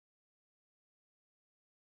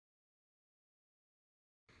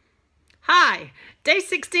Hi, day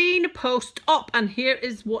 16 post-op, and here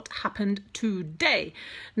is what happened today.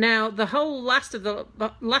 Now, the whole last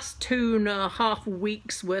 2.5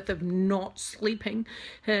 weeks worth of not sleeping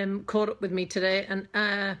caught up with me today, and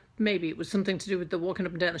maybe it was something to do with the walking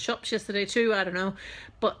up and down the shops yesterday too, I don't know,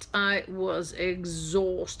 but I was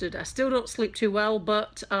exhausted. I still don't sleep too well,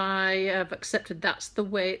 but I have accepted that's the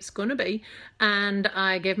way it's going to be, and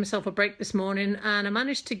I gave myself a break this morning, and I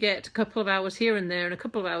managed to get a couple of hours here and there and a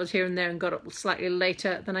couple of hours here and there, and got up slightly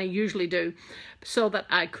later than I usually do so that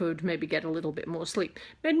I could maybe get a little bit more sleep.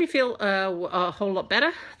 Made me feel a whole lot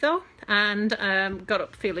better though, and got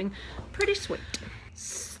up feeling pretty sweet.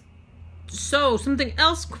 So something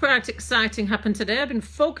else quite exciting happened today. I've been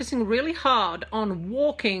focusing really hard on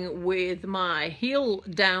walking with my heel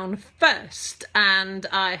down first, and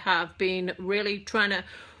I have been really trying to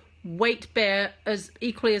weight bear as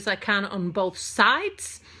equally as I can on both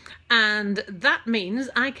sides, and that means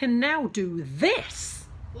I can now do this.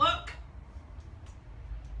 Look.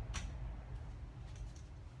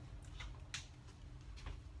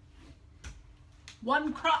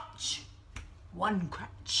 One crutch, one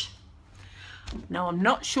crutch. Now, I'm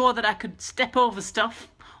not sure that I could step over stuff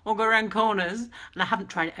or go around corners, and I haven't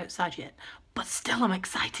tried it outside yet, but still I'm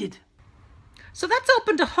excited. So that's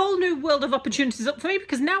opened a whole new world of opportunities up for me,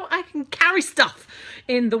 because now I can carry stuff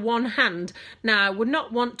in the one hand. Now, I would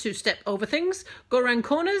not want to step over things, go around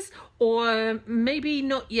corners, or maybe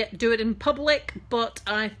not yet do it in public, but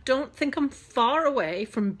I don't think I'm far away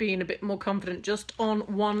from being a bit more confident just on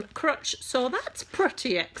one crutch. So that's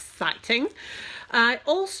pretty exciting. I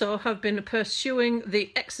also have been pursuing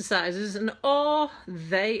the exercises, and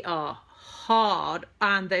they are hard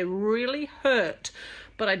and they really hurt.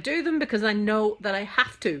 But I do them because I know that I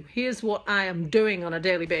have to. Here's what I am doing on a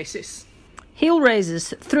daily basis. Heel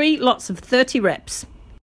raises, 3 lots of 30 reps.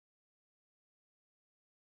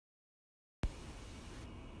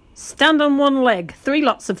 Stand on one leg, 3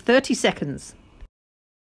 lots of 30 seconds.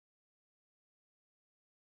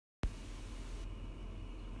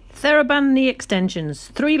 Theraband knee extensions,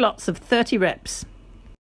 3 lots of 30 reps.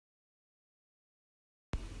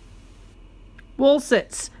 Wall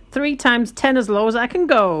sits, 3 times 10 as low as I can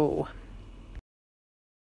go.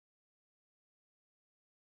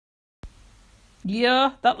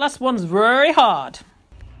 Yeah, that last one's very hard.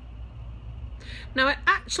 Now, I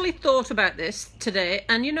actually thought about this today,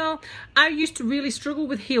 and you know, I used to really struggle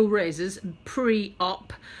with heel raises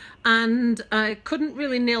pre-op, and I couldn't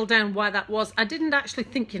really nail down why that was. I didn't actually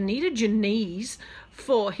think you needed your knees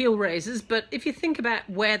for heel raises, but if you think about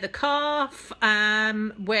where the calf,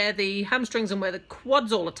 where the hamstrings and where the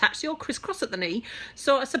quads all attach, they all crisscross at the knee,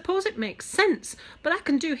 so I suppose it makes sense. But I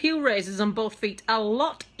can do heel raises on both feet a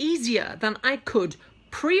lot easier than I could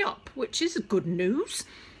pre-op, which is good news.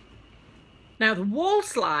 Now, the wall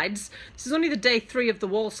slides, this is only the day 3 of the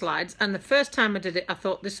wall slides, and the first time I did it, I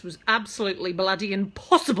thought this was absolutely bloody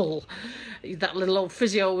impossible. That little old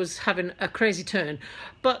physio was having a crazy turn.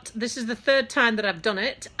 But this is the 3rd time that I've done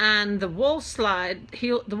it, and the wall sit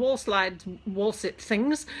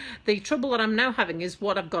things, the trouble that I'm now having is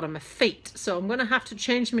what I've got on my feet. So I'm going to have to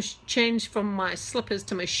change from my slippers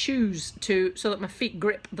to my shoes so that my feet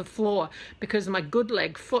grip the floor, because my good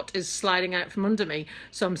leg foot is sliding out from under me.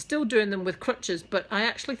 So I'm still doing them with crutches, but I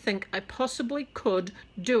actually think I possibly could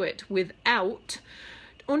do it without.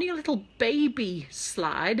 Only a little baby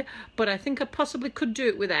slide, but I think I possibly could do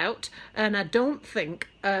it without, and I don't think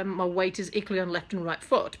my weight is equally on left and right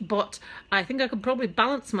foot, but I think I could probably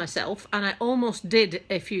balance myself, and I almost did.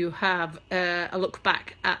 If you have a look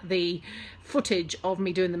back at the footage of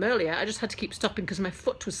me doing them earlier, I just had to keep stopping because my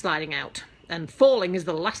foot was sliding out, and falling is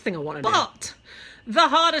the last thing I want to do. But the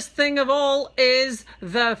hardest thing of all is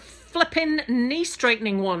the flipping knee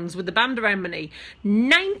straightening ones with the band around my knee.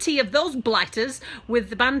 90 of those blighters with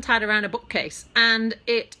the band tied around a bookcase, and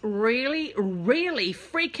it really, really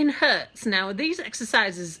freaking hurts. Now, these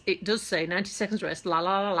exercises, it does say 90 seconds rest, la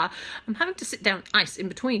la la la. I'm having to sit down ice in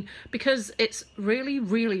between because it's really,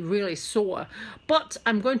 really, really sore. But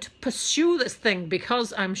I'm going to pursue this thing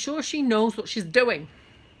because I'm sure she knows what she's doing.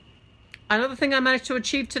 Another thing I managed to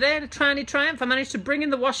achieve today, a tiny triumph, I managed to bring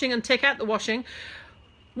in the washing and take out the washing.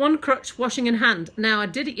 One crutch, washing in hand. Now, I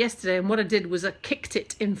did it yesterday, and what I did was I kicked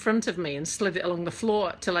it in front of me and slid it along the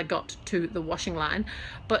floor till I got to the washing line.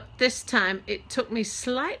 But this time, it took me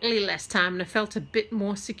slightly less time, and I felt a bit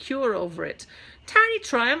more secure over it. Tiny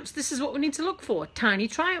triumphs, this is what we need to look for, tiny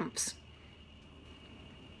triumphs.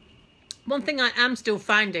 One thing I am still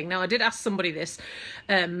finding, now I did ask somebody this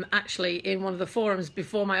actually in one of the forums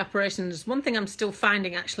before my operations, one thing I'm still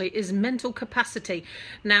finding actually is mental capacity.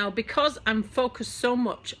 Now, because I'm focused so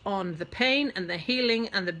much on the pain and the healing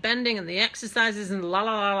and the bending and the exercises and la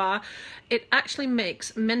la la la, it actually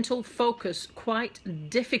makes mental focus quite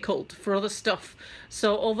difficult for other stuff.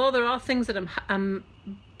 So although there are things that I'm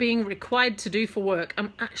being required to do for work,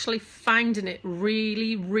 I'm actually finding it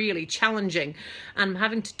really, really challenging. I'm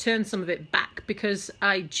having to turn some of it back because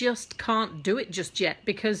I just can't do it just yet,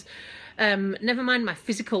 because never mind my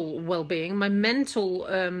physical well-being, my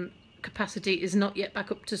mental capacity is not yet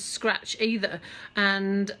back up to scratch either.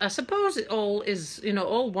 And I suppose it all is, you know,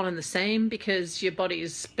 all one and the same, because your body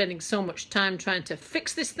is spending so much time trying to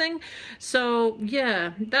fix this thing. So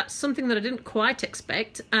yeah, that's something that I didn't quite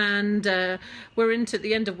expect. And we're into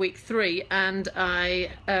the end of week 3, and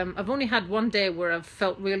I've only had one day where I've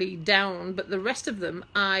felt really down, but the rest of them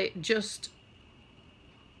it's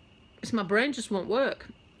my brain just won't work,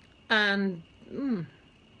 and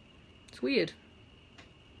it's weird.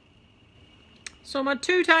 So my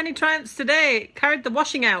 2 tiny triumphs today: carried the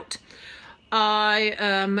washing out.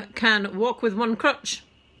 I can walk with 1 crutch.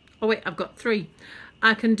 Oh wait, I've got 3.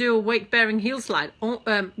 I can do a weight-bearing heel slide. Oh,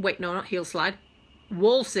 wait, no, not heel slide.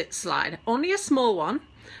 Wall sit slide. Only a small one,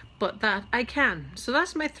 but that I can. So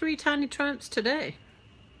that's my 3 tiny triumphs today.